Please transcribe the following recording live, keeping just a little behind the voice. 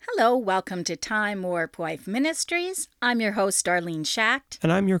Hello, welcome to Time Warp Wife Ministries. I'm your host, Darlene Schacht.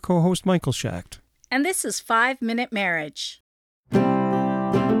 And I'm your co-host, Michael Schacht. And this is 5 Minute Marriage.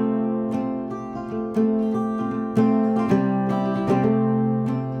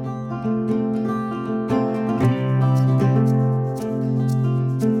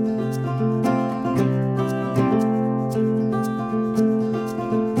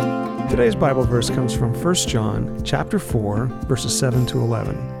 Today's Bible verse comes from 1 John chapter 4, verses 7 to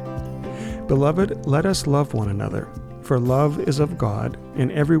 11. Beloved, let us love one another, for love is of God, and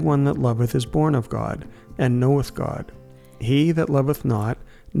every one that loveth is born of God, and knoweth God. He that loveth not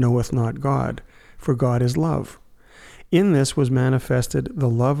knoweth not God, for God is love. In this was manifested the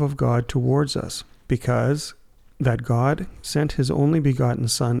love of God towards us, because that God sent his only begotten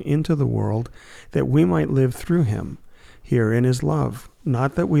Son into the world, that we might live through him. Herein is love,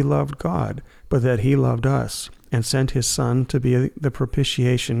 not that we loved God, but that he loved us, and sent his Son to be the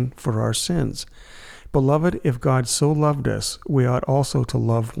propitiation for our sins. Beloved, if God so loved us, we ought also to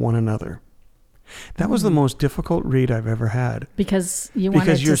love one another. That was the most difficult read I've ever had. Because you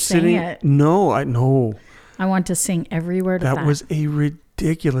wanted to sing it. No, I know. I want to sing every word of that. That was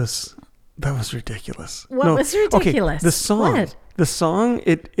ridiculous. What was ridiculous? Okay, the song. What? The song,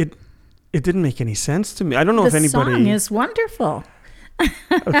 it didn't make any sense to me. I don't know if anybody... The song is wonderful.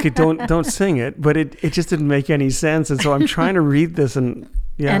 Okay, don't sing it, but it just didn't make any sense. And so I'm trying to read this and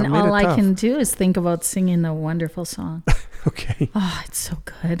all I can do is think about singing the wonderful song. Okay. Oh, it's so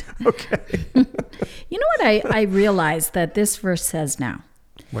good. Okay. You know what I realized that this verse says now?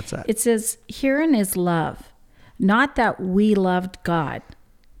 What's that? It says, herein is love, not that we loved God,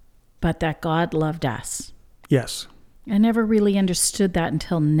 but that God loved us. Yes. I never really understood that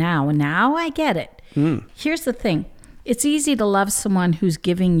until now. Now I get it. Here's the thing. It's easy to love someone who's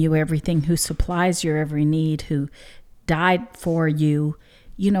giving you everything, who supplies your every need, who died for you.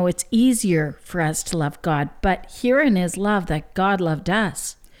 You know, it's easier for us to love God. But herein is love, that God loved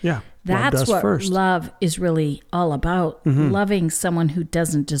us. Yeah. That's what love is really all about. Loving someone who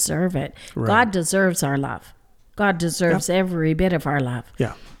doesn't deserve it. Right. God deserves our love. God deserves every bit of our love.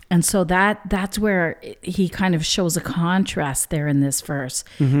 Yeah. And so that's where he kind of shows a contrast there in this verse,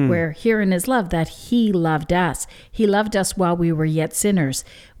 where herein is love, that he loved us. He loved us while we were yet sinners.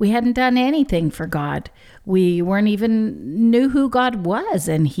 We hadn't done anything for God. We weren't even knew who God was,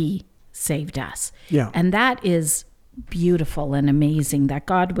 and he saved us. Yeah. And that is beautiful and amazing that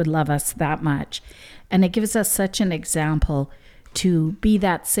God would love us that much. And it gives us such an example to be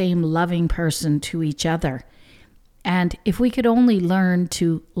that same loving person to each other. And if we could only learn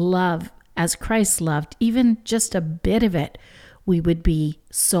to love as Christ loved, even just a bit of it, we would be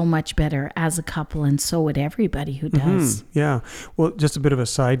so much better as a couple, and so would everybody who does. Yeah. Well, just a bit of a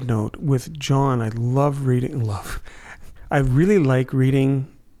side note. With John, I really like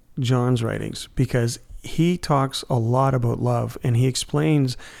reading John's writings, because he talks a lot about love, and he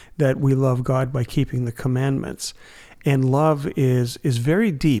explains that we love God by keeping the commandments. And love is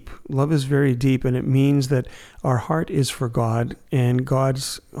very deep. Love is very deep, and it means that our heart is for God, and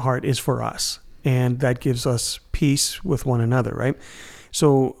God's heart is for us. And that gives us peace with one another, right?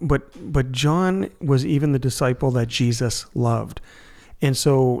 So, but John was even the disciple that Jesus loved. And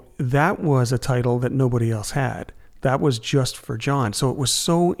so that was a title that nobody else had. That was just for John. So it was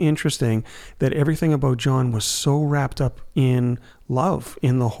so interesting that everything about John was so wrapped up in love,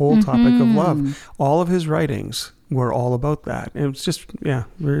 in the whole topic of love. All of his writings were all about that. And it was just,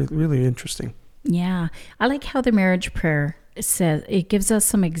 really, really interesting. Yeah. I like how the marriage prayer says, it gives us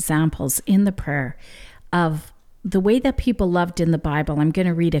some examples in the prayer of the way that people loved in the Bible. I'm going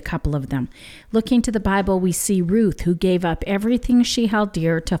to read a couple of them. Looking to the Bible, we see Ruth, who gave up everything she held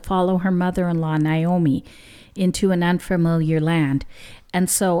dear to follow her mother-in-law, Naomi, into an unfamiliar land. And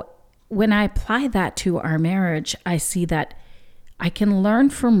so when I apply that to our marriage, I see that I can learn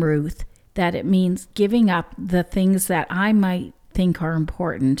from Ruth that it means giving up the things that I might think are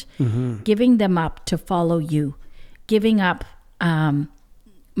important, giving them up to follow you, giving up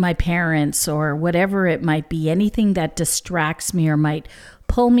my parents or whatever it might be, anything that distracts me or might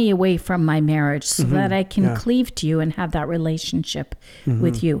pull me away from my marriage, so that I can cleave to you and have that relationship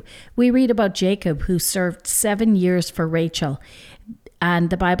with you. We read about Jacob, who served 7 years for Rachel. And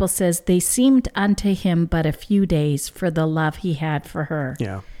the Bible says they seemed unto him but a few days for the love he had for her.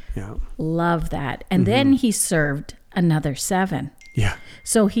 Yeah. Love that. And then he served another 7. Yeah.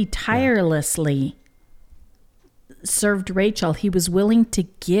 So he tirelessly served Rachel. He was willing to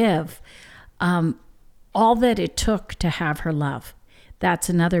give all that it took to have her love. That's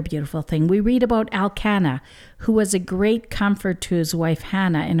another beautiful thing. We read about Elkanah, who was a great comfort to his wife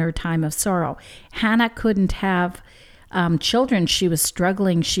Hannah in her time of sorrow. Hannah couldn't have children. She was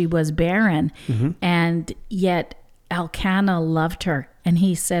struggling. She was barren. And yet Elkanah loved her. And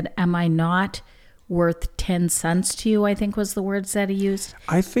he said, am I not worth 10 sons to you? I think was the words that he used.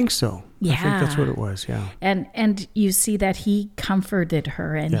 I think so. Yeah. I think that's what it was. Yeah. And you see that he comforted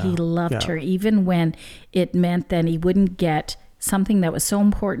her and he loved Yeah. her, even when it meant that he wouldn't get something that was so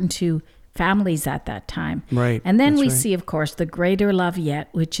important to families at that time. Right. And then That's we right. see, of course, the greater love yet,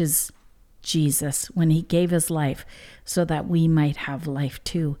 which is Jesus, when he gave his life so that we might have life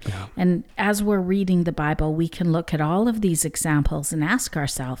too. Yeah. And as we're reading the Bible, we can look at all of these examples and ask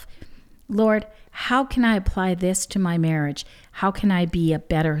ourselves, Lord, how can I apply this to my marriage? How can I be a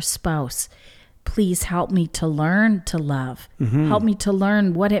better spouse? Please help me to learn to love. Help me to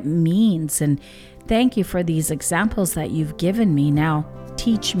learn what it means. And thank you for these examples that you've given me. Now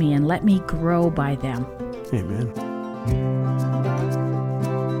teach me and let me grow by them. Amen.